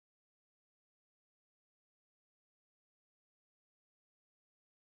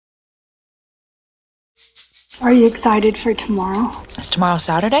Are you excited for tomorrow? Is tomorrow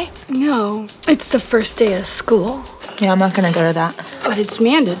Saturday? No, it's the first day of school. Yeah, I'm not gonna go to that. But it's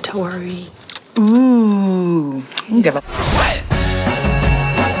mandatory. Ooh. Give a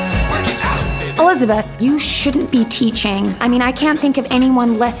Elizabeth, you shouldn't be teaching. I mean, I can't think of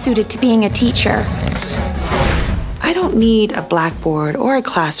anyone less suited to being a teacher. I don't need a blackboard or a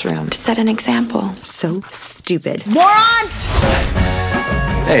classroom to set an example. So stupid. morons!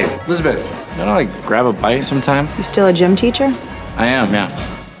 Hey, Elizabeth, you wanna grab a bite sometime? You still a gym teacher? I am, yeah.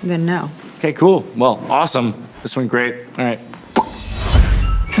 Then no. Okay, cool. Well, awesome. This went great. All right.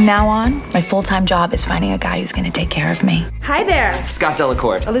 From now on, my full-time job is finding a guy who's gonna take care of me. Hi there. Scott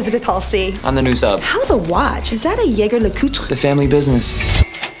Delacourt. Elizabeth Halsey. I'm the new sub. Hell of a watch. Is that a Jaeger LeCoultre? The family business.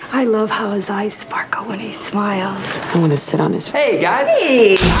 I love how his eyes sparkle when he smiles. I'm gonna sit on his face. Hey, guys.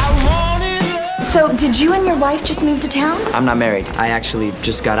 Hey. So, did you and your wife just move to town? I'm not married. I actually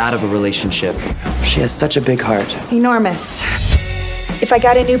just got out of a relationship. She has such a big heart. Enormous. If I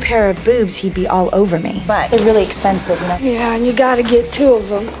got a new pair of boobs, he'd be all over me. But they're really expensive, you know? Yeah, and you gotta get 2 of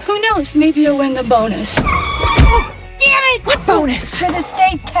them. Who knows? Maybe you'll win the bonus. Oh, damn it! What bonus? For the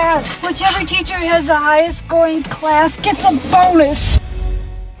state test. Whichever teacher has the highest scoring class gets a bonus.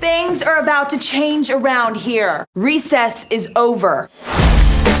 Things are about to change around here. Recess is over.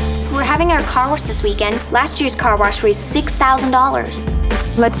 We're having our car wash this weekend. Last year's car wash raised $6,000.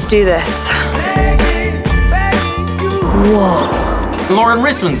 Let's do this. Whoa. Lauren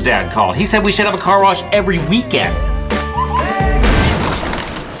Risman's dad called. He said we should have a car wash every weekend.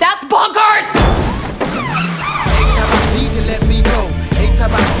 That's bonkers! Anytime I need you, let me go.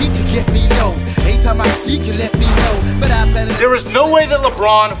 Anytime I need you, get me low. Anytime I seek you, let me know. But I plan to... There is no way that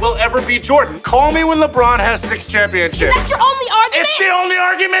LeBron will ever beat Jordan. Call me when LeBron has 6 championships. That's your only argument? It's the only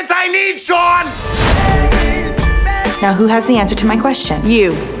argument I need, Sean! Now, who has the answer to my question?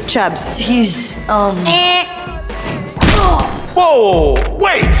 You, Chubbs. He's, Whoa,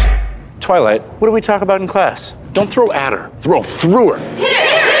 wait! Twilight, what do we talk about in class? Don't throw at her, throw through her.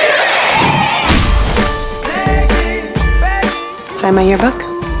 Sign my yearbook?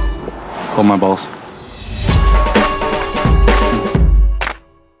 Hold my balls.